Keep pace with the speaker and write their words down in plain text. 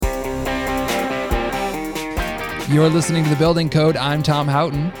You're listening to The Building Code. I'm Tom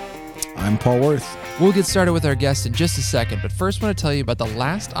Houghton. I'm Paul Worth. We'll get started with our guest in just a second, but first I want to tell you about the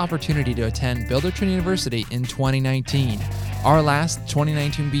last opportunity to attend Buildertrend University in 2019. Our last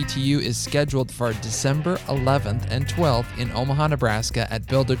 2019 BTU is scheduled for December 11th and 12th in Omaha, Nebraska at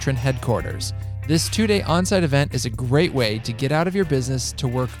Buildertrend headquarters. This 2-day on-site event is a great way to get out of your business to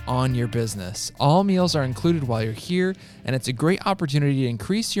work on your business. All meals are included while you're here, and it's a great opportunity to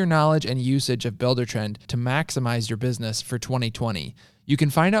increase your knowledge and usage of Buildertrend to maximize your business for 2020. You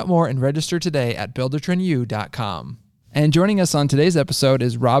can find out more and register today at buildertrendu.com. And joining us on today's episode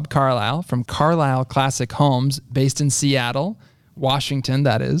is Rob Carlisle from Carlisle Classic Homes, based in Seattle, Washington,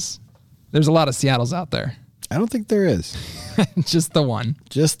 that is. There's a lot of Seattles out there. I don't think there is. Just the one.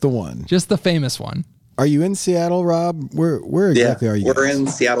 Just the one. Just the famous one. Are you in Seattle, Rob? Where exactly are you? We're in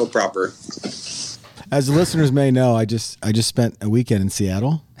Seattle proper. As the listeners may know, I just spent a weekend in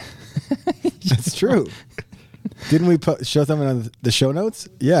Seattle. That's true. Didn't we show them on the show notes?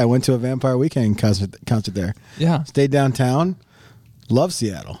 Yeah, I went to a Vampire Weekend concert there. Yeah. Stayed downtown. Love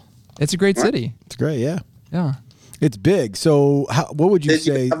Seattle. It's a great city. It's great, yeah. Yeah. It's big. So what would you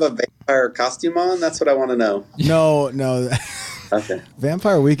say? Did you have a vampire costume on? That's what I want to know. No. Okay.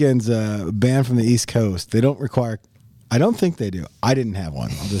 Vampire Weekend's a band from the East Coast. They don't require... I don't think they do. I didn't have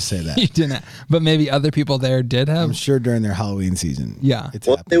one. I'll just say that. You didn't. But maybe other people there did have. I'm sure during their Halloween season. Yeah.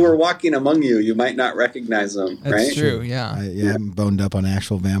 Well, if they were walking among you, you might not recognize them, right? That's true, yeah. I haven't boned up on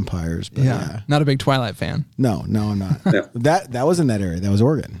actual vampires. But yeah. Not a big Twilight fan. No, I'm not. Yeah. That was in that area. That was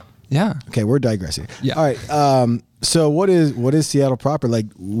Oregon. Yeah. Okay, we're digressing. Yeah. All right. So what is Seattle proper? Like,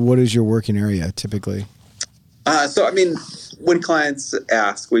 what is your working area typically? When clients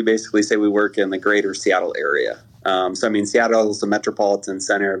ask, we basically say we work in the greater Seattle area. Seattle is a metropolitan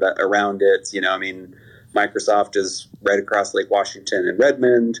center, but around it, Microsoft is right across Lake Washington and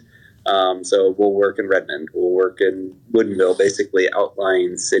Redmond. So we'll work in Redmond. We'll work in Woodinville, basically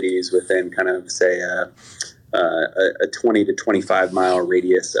outlying cities within kind of, say, a 20 to 25 mile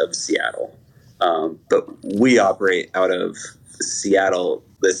radius of Seattle. But we operate out of Seattle,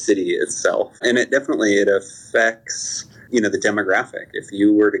 the city itself. And it affects the demographic. If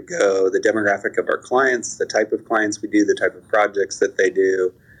you were to go, the demographic of our clients, the type of clients we do, the type of projects that they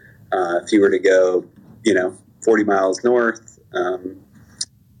do, if you were to go, 40 miles north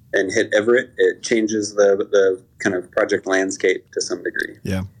and hit Everett, it changes the kind of project landscape to some degree.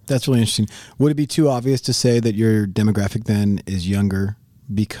 Yeah, that's really interesting. Would it be too obvious to say that your demographic then is younger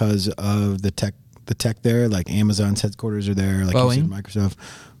because of the tech there, like Amazon's headquarters are there, like Boeing. you said, Microsoft?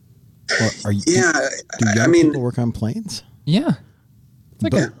 Or do young people work on planes? Yeah. It's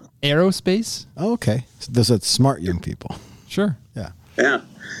like aerospace. Oh, okay. So those are smart young people. Sure. Yeah. Yeah.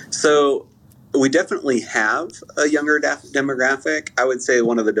 So we definitely have a younger demographic. I would say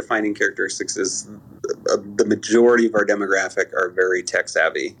one of the defining characteristics is the majority of our demographic are very tech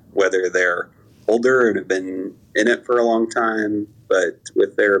savvy, whether they're older and have been in it for a long time, but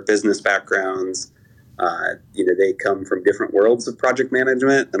with their business backgrounds, they come from different worlds of project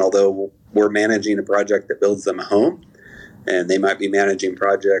management. And although we're managing a project that builds them a home, and they might be managing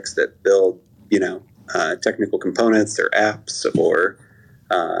projects that build, technical components or apps or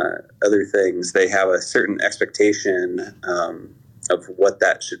other things, they have a certain expectation of what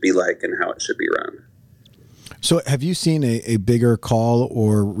that should be like and how it should be run. So have you seen a bigger call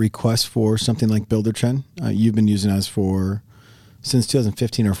or request for something like Buildertrend? You've been using us since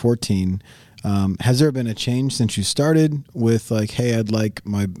 2015 or 14. Has there been a change since you started with like, hey, I'd like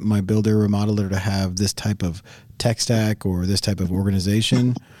my builder remodeler to have this type of tech stack or this type of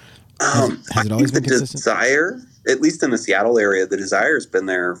organization? Has it always been consistent? Desire, at least in the Seattle area, the desire has been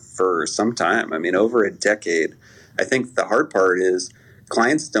there for some time. Over a decade. I think the hard part is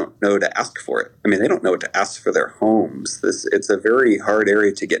clients don't know to ask for it. They don't know what to ask for their homes. It's a very hard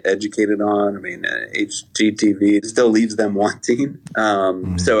area to get educated on. HGTV still leaves them wanting.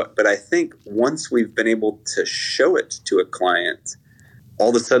 But I think once we've been able to show it to a client, all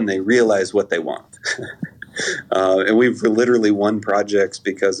of a sudden they realize what they want. And we've literally won projects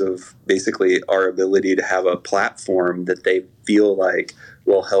because of basically our ability to have a platform that they feel like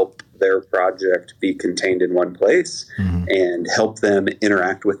will help their project be contained in one place and help them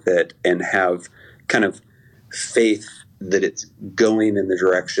interact with it and have kind of faith that it's going in the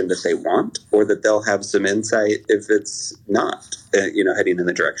direction that they want, or that they'll have some insight if it's not, heading in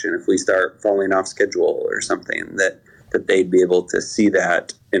the direction. If we start falling off schedule or something, that they'd be able to see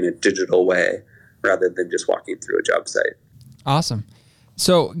that in a digital way rather than just walking through a job site. Awesome.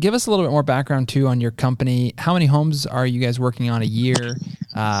 So give us a little bit more background too on your company. How many homes are you guys working on a year?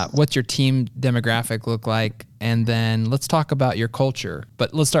 What's your team demographic look like? And then let's talk about your culture.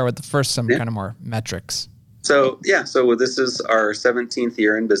 But let's start with some kind of more metrics. So this is our 17th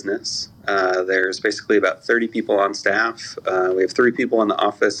year in business. There's basically about 30 people on staff. We have 3 people in the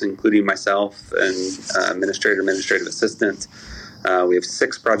office, including myself and administrative assistant. We have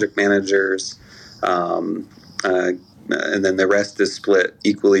 6 project managers, and then the rest is split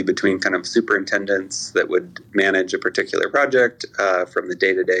equally between kind of superintendents that would manage a particular project from the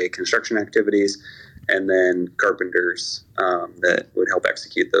day-to-day construction activities, and then carpenters that would help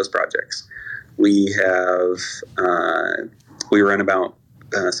execute those projects. We run about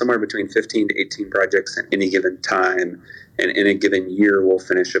somewhere between 15 to 18 projects at any given time, and in a given year we'll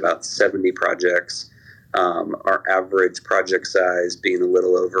finish about 70 projects. Our average project size being a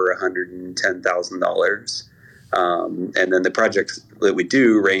little over $110,000. And then the projects that we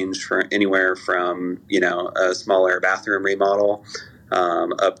do range from anywhere from, a smaller bathroom remodel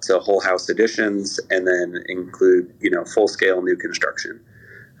up to whole house additions, and then include, full scale new construction.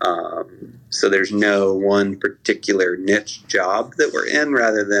 So there's no one particular niche job that we're in,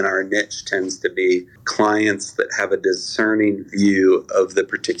 rather than our niche tends to be clients that have a discerning view of the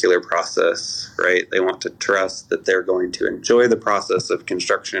particular process, right? They want to trust that they're going to enjoy the process of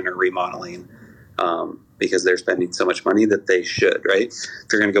construction or remodeling, because they're spending so much money that they should, right?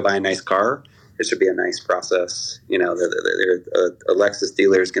 If you're going to go buy a nice car, it should be a nice process. A Lexus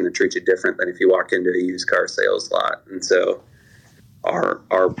dealer is going to treat you different than if you walk into a used car sales lot. And so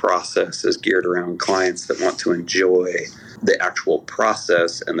our process is geared around clients that want to enjoy the actual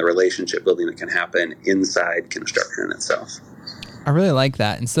process and the relationship building that can happen inside construction itself. I really like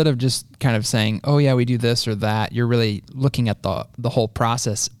that. Instead of just kind of saying, oh yeah, we do this or that, you're really looking at the whole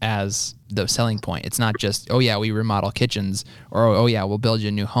process as the selling point. It's not just, oh yeah, we remodel kitchens, or oh yeah, we'll build you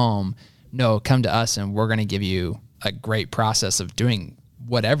a new home. No, come to us and we're going to give you a great process of doing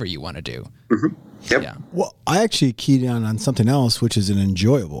whatever you want to do. Mm-hmm. Yep. Yeah. Well, I actually keyed on something else, which is an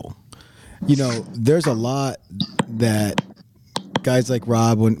enjoyable. There's a lot that guys like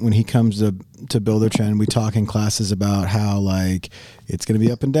Rob, when he comes to Buildertrend, we talk in classes about how like it's going to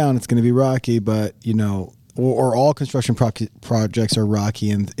be up and down, it's going to be rocky, but or all construction projects are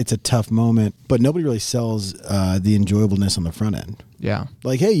rocky and it's a tough moment, but nobody really sells the enjoyableness on the front end. Yeah.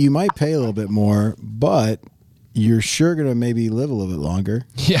 Like, hey, you might pay a little bit more, but you're sure going to maybe live a little bit longer.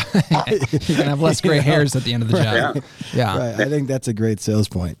 Yeah. You're going to have less gray hairs at the end of the job. Yeah. Right. I think that's a great sales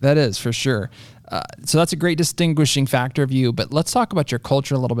point. That is, for sure. So that's a great distinguishing factor of you, but let's talk about your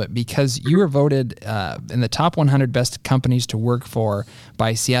culture a little bit, because you were voted in the top 100 best companies to work for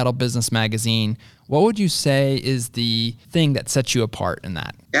by Seattle Business Magazine. What would you say is the thing that sets you apart in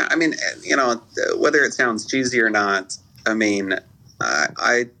that? Yeah, I mean, whether it sounds cheesy or not, I mean,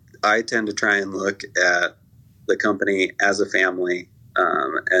 I tend to try and look at the company as a family,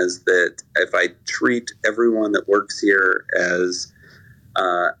 as that if I treat everyone that works here as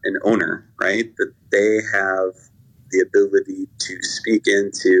an owner, right, that they have the ability to speak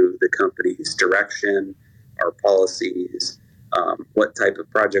into the company's direction, our policies, what type of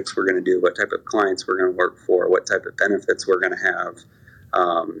projects we're going to do, what type of clients we're going to work for, what type of benefits we're going to have,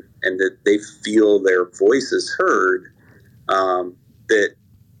 and that they feel their voice is heard, that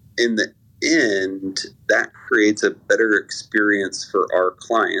in the end, that creates a better experience for our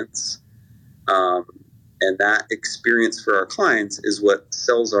clients. And that experience for our clients is what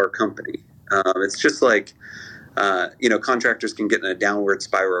sells our company. It's just like, contractors can get in a downward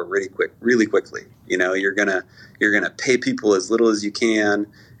spiral really quickly. You're gonna pay people as little as you can,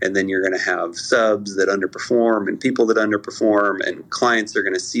 and then you're gonna have subs that underperform and people that underperform, and clients are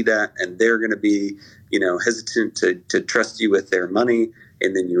gonna see that, and they're gonna be, hesitant to trust you with their money,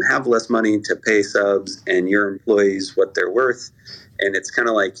 and then you have less money to pay subs and your employees what they're worth, and it's kind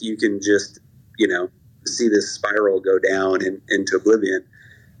of like you can just, see this spiral go down into oblivion,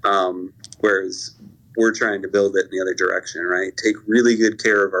 whereas we're trying to build it in the other direction, right? Take really good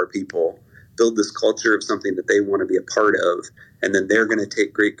care of our people, build this culture of something that they want to be a part of, and then they're going to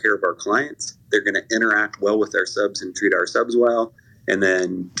take great care of our clients. They're going to interact well with our subs and treat our subs well, and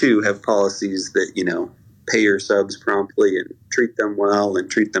then 2, have policies that, pay your subs promptly and treat them well and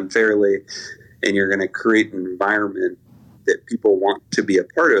treat them fairly, and you're going to create an environment that people want to be a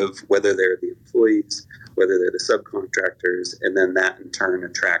part of, whether they're the employees, whether they're the subcontractors, and then that in turn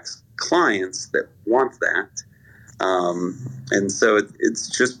attracts clients that want that. And so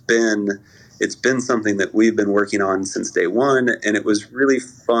it's been something that we've been working on since day one, and it was really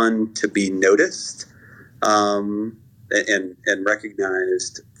fun to be noticed and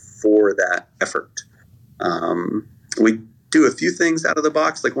recognized for that effort. We do a few things out of the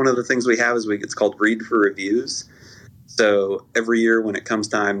box. Like one of the things we have is it's called Read for Reviews. So every year when it comes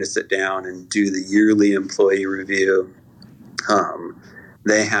time to sit down and do the yearly employee review,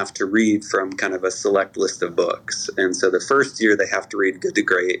 they have to read from kind of a select list of books. And so the first year they have to read Good to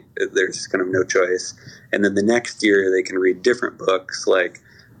Great. There's kind of no choice. And then the next year they can read different books like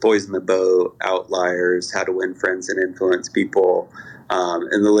Boys in the Boat, Outliers, How to Win Friends and Influence People.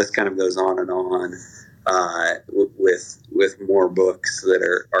 And the list kind of goes on and on with more books that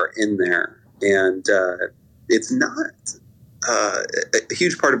are in there. And it's not a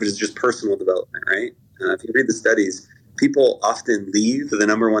huge part of it is just personal development, right? If you read the studies, people often leave. The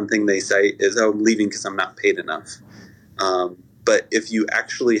number one thing they cite is, oh, I'm leaving because I'm not paid enough. But if you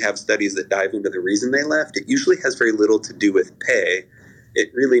actually have studies that dive into the reason they left, it usually has very little to do with pay. It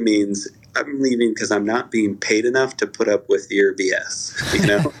really means I'm leaving because I'm not being paid enough to put up with your BS, you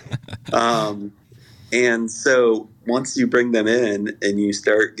know? And so once you bring them in and you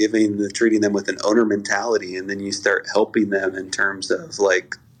start treating them with an owner mentality, and then you start helping them in terms of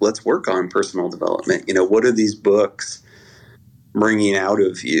like, let's work on personal development. You know, what are these books bringing out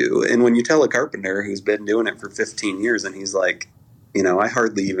of you? And when you tell a carpenter who's been doing it for 15 years and he's like, you know, I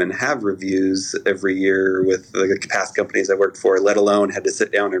hardly even have reviews every year with the past companies I worked for, let alone had to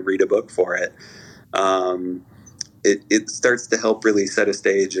sit down and read a book for it. It starts to help really set a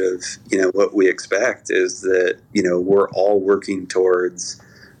stage of, you know, what we expect is that, you know, we're all working towards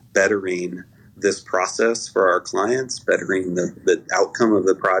bettering this process for our clients, bettering the outcome of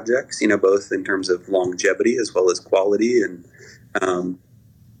the projects, you know, both in terms of longevity as well as quality. And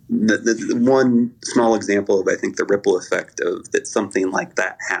the one small example of, I think, the ripple effect of that something like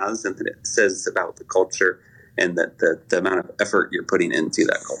that has, and that it says about the culture and that the amount of effort you're putting into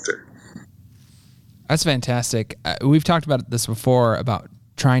that culture. That's fantastic. We've talked about this before, about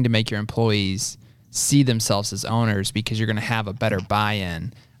trying to make your employees see themselves as owners because you're going to have a better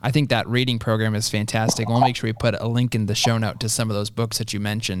buy-in. I think that reading program is fantastic. We'll make sure we put a link in the show note to some of those books that you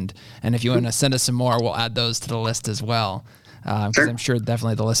mentioned. And if you want to send us some more, we'll add those to the list as well. Because I'm sure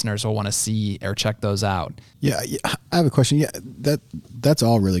definitely the listeners will want to see or check those out. Yeah, I have a question. Yeah, that's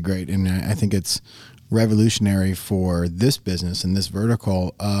all really great. And I think it's revolutionary for this business and this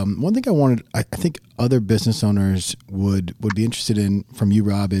vertical. One thing I think other business owners would be interested in from you,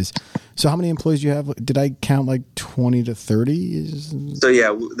 Rob, is, so how many employees do you have? Did I count like 20 to 30? So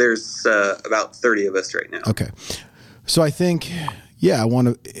yeah, there's about 30 of us right now. Okay. So I think, I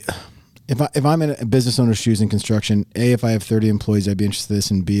want to, if I'm in a business owner's shoes in construction, A, if I have 30 employees, I'd be interested in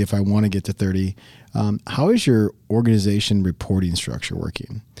this, and B, if I want to get to 30, how is your organization reporting structure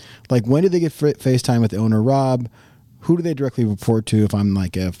working? Like, when do they get FaceTime with the owner, Rob? Who do they directly report to? If I'm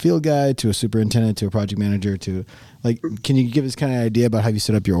like a field guy, to a superintendent, to a project manager, to like, can you give us kind of an idea about how you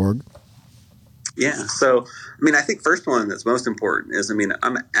set up your org? Yeah. So, I mean, I think first one that's most important is, I mean,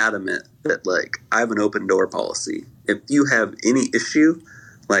 I'm adamant that like I have an open door policy. If you have any issue,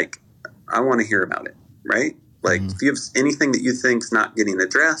 like, I want to hear about it, right? Like, if you have anything that you think's not getting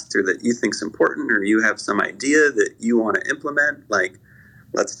addressed, or that you think's important, or you have some idea that you want to implement, like,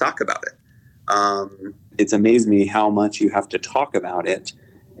 let's talk about it. It's amazed me how much you have to talk about it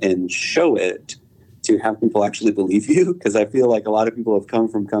and show it to have people actually believe you. Because I feel like a lot of people have come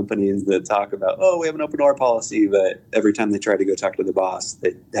from companies that talk about, oh, we have an open door policy, but every time they try to go talk to the boss,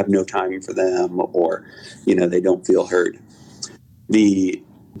 they have no time for them, or, you know, they don't feel heard. The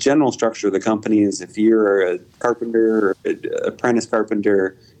general structure of the company is, if you're a carpenter or an apprentice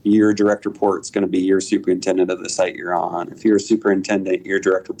carpenter, your direct report is going to be your superintendent of the site you're on. If you're a superintendent, your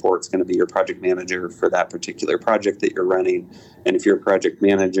direct report is going to be your project manager for that particular project that you're running. And if you're a project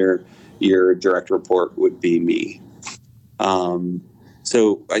manager, your direct report would be me.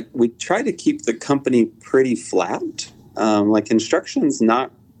 So we try to keep the company pretty flat. Like, construction's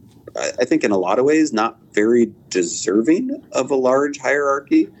not, I think in a lot of ways, not very deserving of a large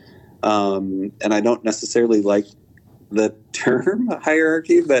hierarchy. And I don't necessarily like the term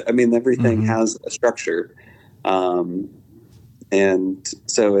hierarchy, but I mean, everything has a structure. And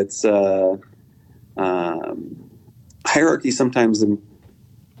so it's hierarchy sometimes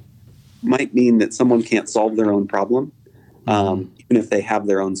might mean that someone can't solve their own problem, even if they have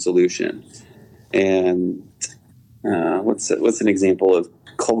their own solution. And what's an example of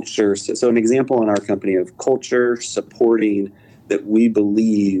culture? So an example in our company of culture supporting that we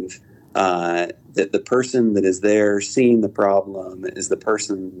believe that the person that is there seeing the problem is the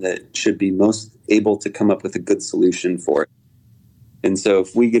person that should be most able to come up with a good solution for it. And so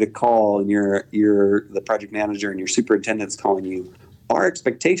if we get a call and you're the project manager and your superintendent's calling you, our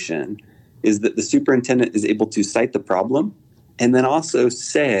expectation is that the superintendent is able to cite the problem and then also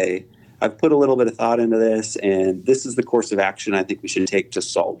say, I've put a little bit of thought into this, and this is the course of action I think we should take to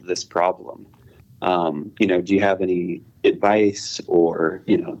solve this problem. Do you have any advice or,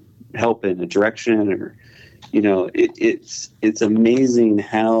 help in a direction, or, it's amazing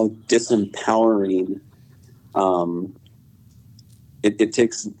how disempowering. It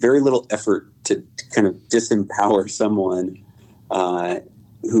takes very little effort to kind of disempower someone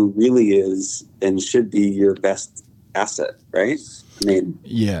who really is and should be your best asset, right? I mean,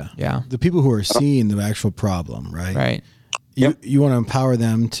 yeah. Yeah. The people who are seeing the actual problem, right? Right. You want to empower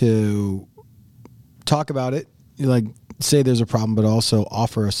them to talk about it, like say there's a problem, but also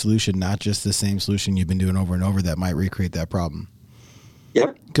offer a solution, not just the same solution you've been doing over and over that might recreate that problem.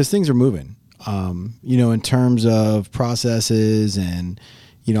 Yep. Because things are moving, in terms of processes and,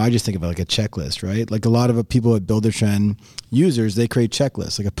 I just think of it like a checklist, right? Like a lot of people at Buildertrend users, they create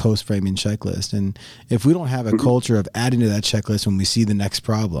checklists, like a post-framing checklist. And if we don't have a culture of adding to that checklist when we see the next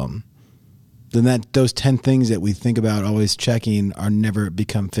problem, then those 10 things that we think about always checking are never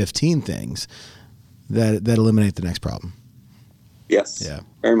become 15 things that eliminate the next problem. Yes. Yeah.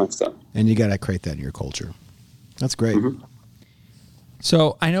 Very much so. And you got to create that in your culture. That's great. Mm-hmm.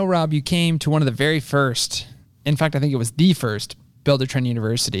 So I know, Rob, you came to one of the very first, in fact, I think it was the first Buildertrend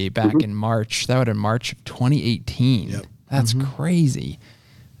University back in March. That would have been March of 2018. Yep. That's crazy.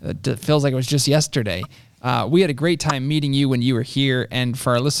 It feels like it was just yesterday. We had a great time meeting you when you were here. And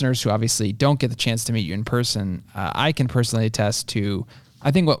for our listeners who obviously don't get the chance to meet you in person, I can personally attest to, I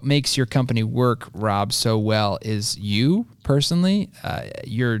think what makes your company work, Rob, so well is you personally.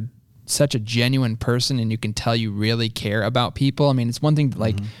 You're such a genuine person, and you can tell you really care about people. I mean, it's one thing,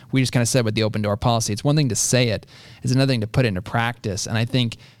 like we just kind of said with the open door policy, it's one thing to say it, it's another thing to put it into practice. And I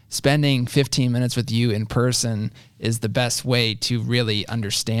think spending 15 minutes with you in person is the best way to really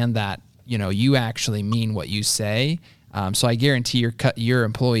understand that, you actually mean what you say. So I guarantee your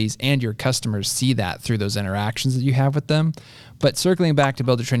employees and your customers see that through those interactions that you have with them. But circling back to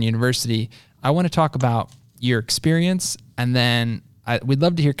Buildertrend University, I want to talk about your experience, and then we'd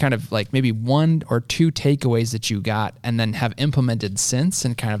love to hear kind of like maybe 1 or 2 takeaways that you got and then have implemented since,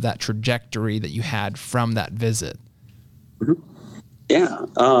 and kind of that trajectory that you had from that visit. Yeah.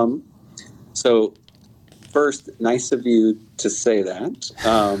 So first, nice of you to say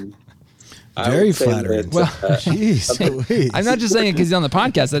that. Very flattering. Well, jeez. I'm not just saying it because he's on the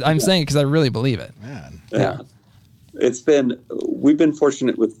podcast. I'm saying it because I really believe it. Man. Yeah. We've been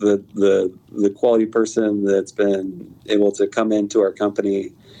fortunate with the quality person that's been able to come into our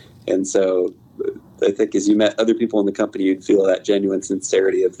company. And so I think as you met other people in the company, you'd feel that genuine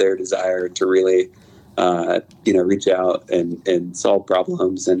sincerity of their desire to really, reach out and solve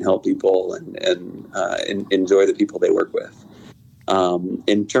problems and help people and enjoy the people they work with.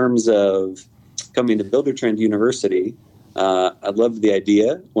 In terms of coming to Buildertrend University, I loved the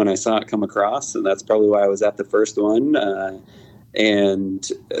idea when I saw it come across, and that's probably why I was at the first one.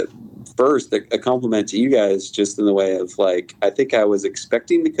 First, a compliment to you guys just in the way of I think I was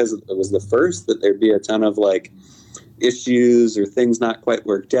expecting, because it was the first, that there'd be a ton of issues or things not quite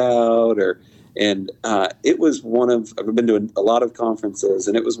worked out, and it was I've been to a lot of conferences,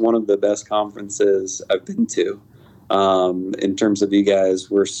 and it was one of the best conferences I've been to. In terms of you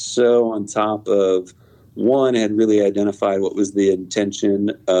guys, we're so on top of, one, had really identified what was the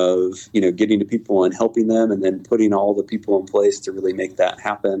intention of, getting to people and helping them, and then putting all the people in place to really make that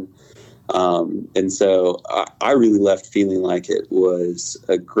happen. And so I really left feeling like it was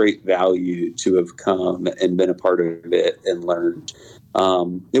a great value to have come and been a part of it and learned.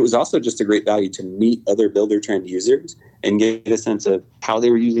 It was also just a great value to meet other Buildertrend users and get a sense of how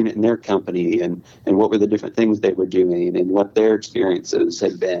they were using it in their company, and what were the different things they were doing and what their experiences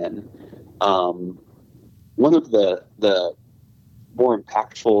had been. One of the more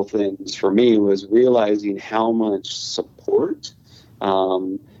impactful things for me was realizing how much support,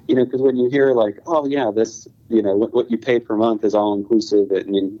 because when you hear oh yeah, this, what you pay per month is all inclusive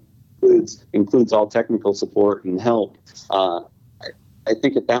and includes all technical support and help. I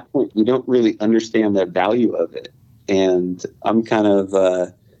think at that point you don't really understand the value of it. And I'm kind of,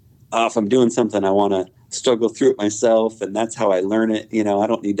 if I'm doing something, I want to struggle through it myself. And that's how I learn it. I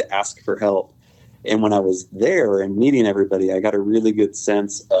don't need to ask for help. And when I was there and meeting everybody, I got a really good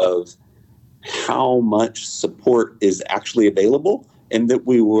sense of how much support is actually available, and that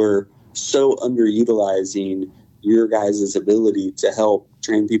we were so underutilizing your guys' ability to help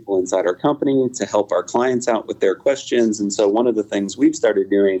train people inside our company, to help our clients out with their questions. And so one of the things we've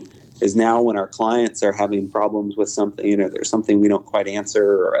started doing is now when our clients are having problems with something, there's something we don't quite answer,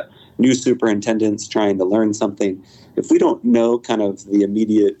 or a new superintendent's trying to learn something, if we don't know kind of the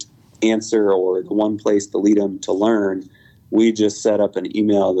immediate answer or the one place to lead them to learn, we just set up an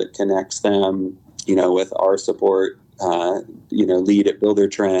email that connects them, with our support, lead at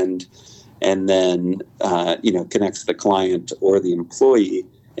Buildertrend, and then, connects the client or the employee,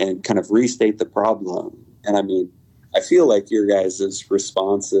 and kind of restate the problem And I mean, I feel like your guys'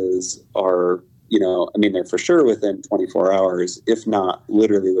 responses are, they're for sure within 24 hours, if not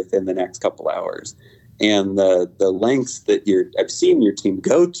literally within the next couple hours. And the lengths that I've seen your team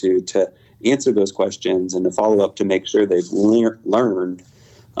go to answer those questions and to follow up to make sure they've learned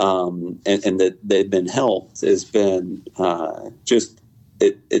and that they've been helped has been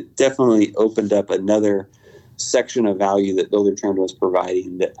it definitely opened up another section of value that Buildertrend was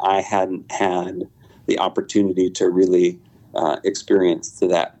providing that I hadn't had the opportunity to really experience to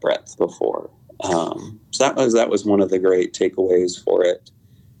that breadth before. So that was one of the great takeaways for it.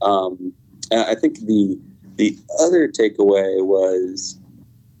 I think the other takeaway was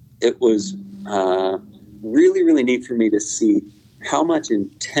it was really, really neat for me to see how much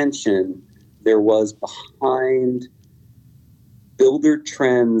intention there was behind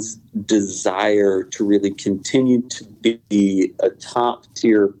Buildertrend's desire to really continue to be a top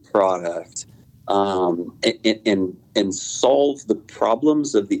tier product and solve the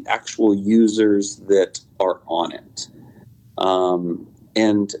problems of the actual users that are on it.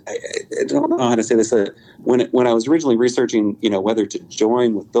 And I don't know how to say this. When I was originally researching, whether to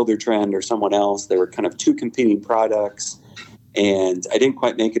join with Buildertrend or someone else, there were kind of two competing products. And I didn't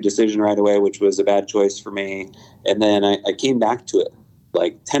quite make a decision right away, which was a bad choice for me. And then I came back to it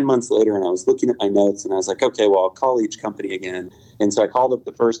like 10 months later, and I was looking at my notes, and I was like, okay, well, I'll call each company again. And so I called up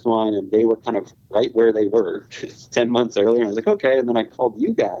the first one, and they were kind of right where they were 10 months earlier. And I was like, okay. And then I called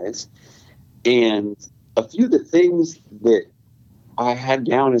you guys. And a few of the things that I had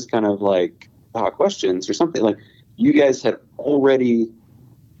down as kind of like questions or something, like you guys had already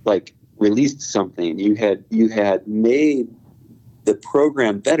like released something. You had made the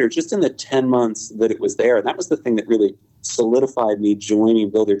program better just in the 10 months that it was there. And that was the thing that really solidified me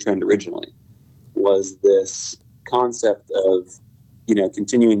joining Buildertrend originally, was this concept of,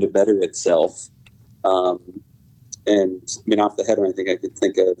 continuing to better itself. And off the head, I think I could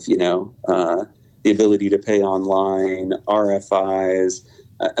think of, the ability to pay online, RFIs,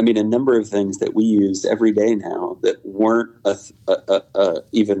 a number of things that we use every day now that weren't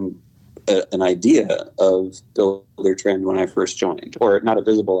even an idea of Buildertrend when I first joined, or not a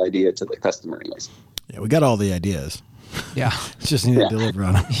visible idea to the customer anyways. Yeah, we got all the ideas. Yeah. Just need to deliver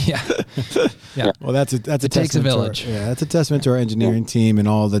on them. Yeah. Well, that's a it takes a village. That's a testament to our engineering team and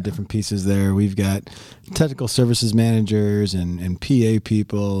all the different pieces there. We've got technical services managers and PA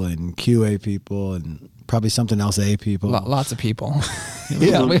people and QA people and probably something else A people. Lots of people.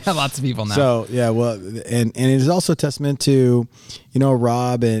 We have lots of people now. So and it is also a testament to,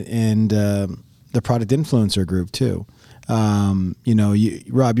 Rob and the product influencer group too.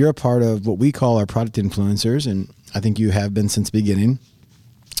 Rob, you're a part of what we call our product influencers, and I think you have been since the beginning.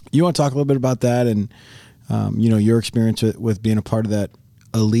 You want to talk a little bit about that and, your experience with being a part of that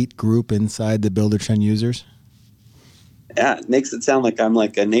elite group inside the Buildertrend users? Yeah, it makes it sound like I'm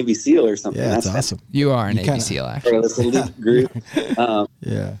like a Navy SEAL or something. Yeah, that's awesome. You are a Navy SEAL, actually. This elite group. There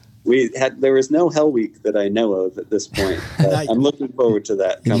was no Hell Week that I know of at this point. I'm looking forward to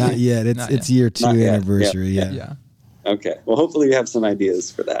that. Not yet. It's year 2 anniversary. Yeah. Okay. Well, hopefully you have some ideas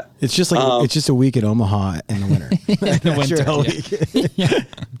for that. It's just like it's just a week at Omaha in the winter. In the winter.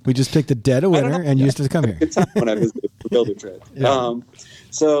 We just picked the dead of winter and used to come here. Good time when I visited for Buildertrend.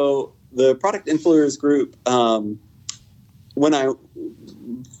 So the product influencers group, when I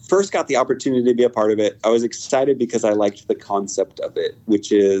first got the opportunity to be a part of it, I was excited because I liked the concept of it,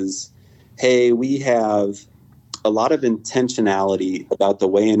 which is, hey, we have a lot of intentionality about the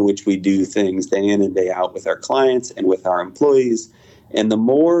way in which we do things day in and day out with our clients and with our employees. And the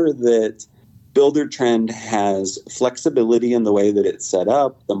more that Buildertrend has flexibility in the way that it's set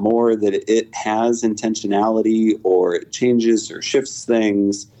up, the more that it has intentionality or it changes or shifts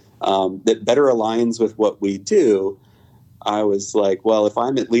things that better aligns with what we do, I was like, well, if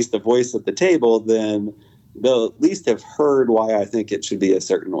I'm at least a voice at the table, then they'll at least have heard why I think it should be a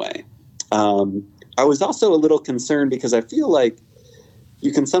certain way. I was also a little concerned because I feel like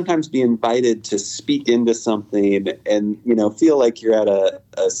you can sometimes be invited to speak into something and, feel like you're at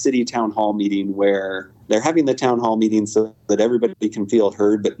a city town hall meeting where they're having the town hall meeting so that everybody can feel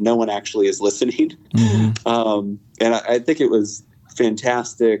heard, but no one actually is listening. Mm-hmm. And I think it was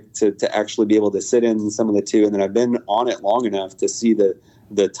fantastic to actually be able to sit in some of the two. And then I've been on it long enough to see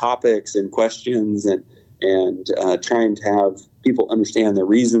the topics and questions and trying to have people understand the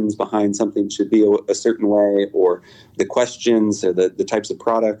reasons behind something should be a certain way, or the questions or the types of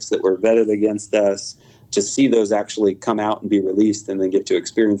products that were vetted against us, to see those actually come out and be released and then get to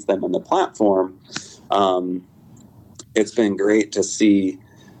experience them on the platform. It's been great to see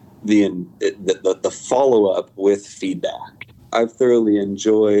the follow-up with feedback. I've thoroughly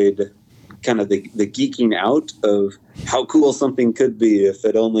enjoyed kind of the geeking out of how cool something could be if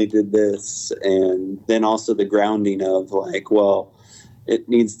it only did this. And then also the grounding of like, well, it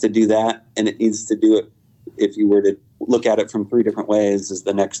needs to do that, and it needs to do it, if you were to look at it from 3 different ways, as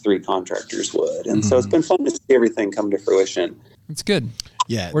the next 3 contractors would. And so it's been fun to see everything come to fruition. It's good.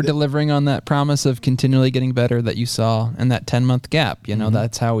 Yeah. We're delivering on that promise of continually getting better that you saw in that 10-month gap. You know,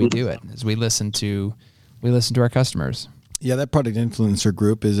 that's how we do it, is we listen to our customers. Yeah, that product influencer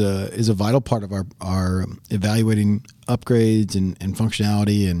group is a vital part of our evaluating upgrades and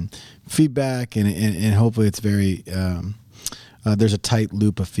functionality and feedback, and hopefully it's very there's a tight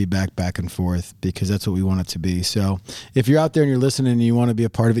loop of feedback back and forth, because that's what we want it to be. So if you're out there and you're listening and you want to be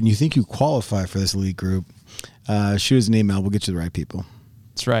a part of it and you think you qualify for this elite group, shoot us an email. We'll get you the right people.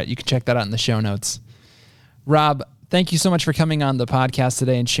 That's right. You can check that out in the show notes. Rob, thank you so much for coming on the podcast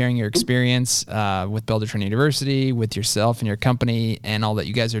today and sharing your experience with Buildertrend University, with yourself and your company, and all that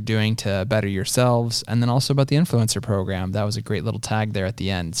you guys are doing to better yourselves, and then also about the influencer program. That was a great little tag there at the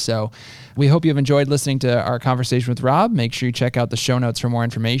end. So we hope you've enjoyed listening to our conversation with Rob. Make sure you check out the show notes for more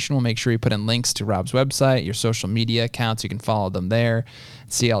information. We'll make sure we put in links to Rob's website, your social media accounts. You can follow them there,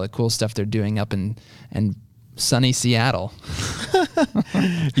 see all the cool stuff they're doing up in sunny Seattle.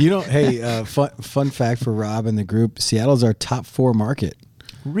 Hey, fun fact for Rob and the group: Seattle's our top 4 market.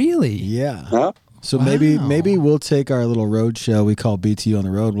 Really? Yeah. Huh? So maybe we'll take our little road show we call BTU on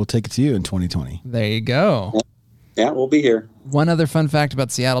the Road. We'll take it to you in 2020. There you go. Yeah, we'll be here. One other fun fact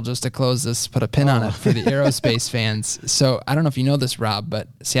about Seattle, just to close this, put a pin on it for the aerospace fans. So I don't know if you know this, Rob, but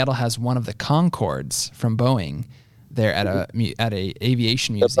Seattle has one of the Concords from Boeing there at a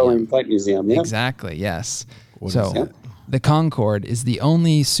aviation museum. The Boeing Flight Museum, yeah. Exactly, yes. What so is that? the Concorde is the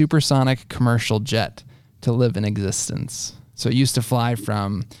only supersonic commercial jet to live in existence. So it used to fly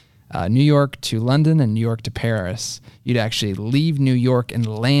from New York to London and New York to Paris. You'd actually leave New York and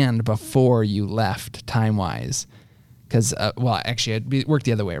land before you left, time-wise. Because, actually, it worked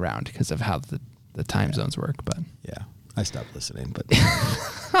the other way around because of how the time zones work. But yeah, I stopped listening, but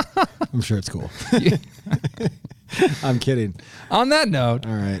I'm sure it's cool. I'm kidding. On that note,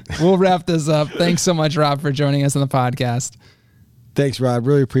 all right, we'll wrap this up. Thanks so much, Rob, for joining us on the podcast. Thanks, Rob.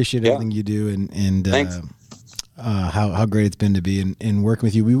 Really appreciate everything you do, and how great it's been to be in working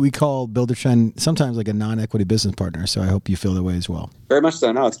with you. We call Buildertrend sometimes like a non-equity business partner, so I hope you feel that way as well. Very much so.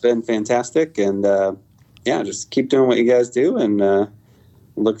 No, it's been fantastic, and just keep doing what you guys do, and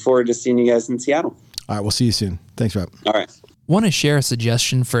look forward to seeing you guys in Seattle. All right, we'll see you soon. Thanks, Rob. All right. Want to share a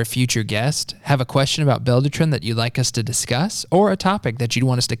suggestion for a future guest? Have a question about Buildertrend that you'd like us to discuss, or a topic that you'd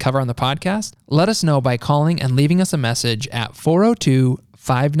want us to cover on the podcast? Let us know by calling and leaving us a message at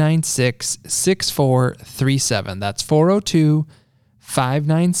 402-596-6437. That's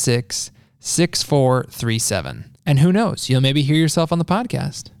 402-596-6437. And who knows, you'll maybe hear yourself on the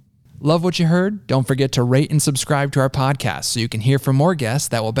podcast. Love what you heard? Don't forget to rate and subscribe to our podcast so you can hear from more guests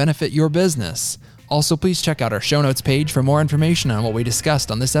that will benefit your business. Also, please check out our show notes page for more information on what we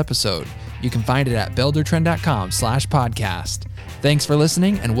discussed on this episode. You can find it at buildertrend.com/podcast. Thanks for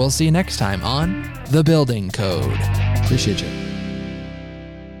listening, and we'll see you next time on The Building Code. Appreciate you.